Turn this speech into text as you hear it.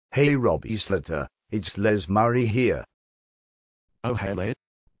Hey Robby Slater, it's Les Murray here. Oh hey Les.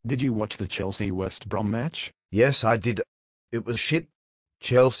 Did you watch the Chelsea-West Brom match? Yes, I did. It was shit.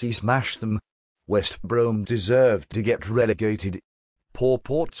 Chelsea smashed them. West Brom deserved to get relegated. Poor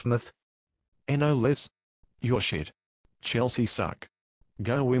Portsmouth. No Les. You're shit. Chelsea suck.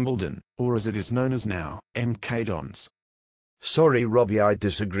 Go Wimbledon, or as it is known as now, MK Dons. Sorry Robby, I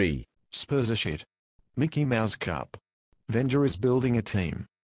disagree. Spurs are shit. Mickey Mouse Cup. Wenger is building a team.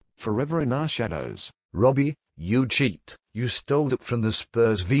 Forever in our shadows. Robby, you cheat. You stole it from the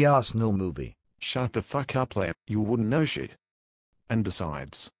Spurs v Arsenal movie. Shut the fuck up Les, you wouldn't know shit. And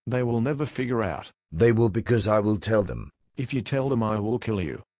besides, they will never figure out. They will, because I will tell them. If you tell them I will kill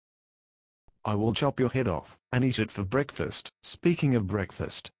you. I will chop your head off and eat it for breakfast. Speaking of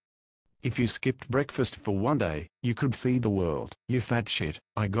breakfast. If you skipped breakfast for one day, you could feed the world. You fat shit.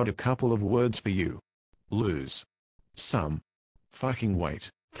 I got a couple of words for you. Lose some fucking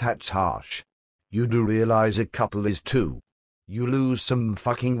weight. That's harsh. You do realize a couple is two. You lose some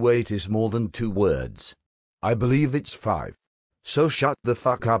fucking weight is more than 2 words. I believe it's 5. So shut the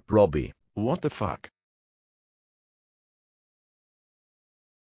fuck up Robby. What the fuck?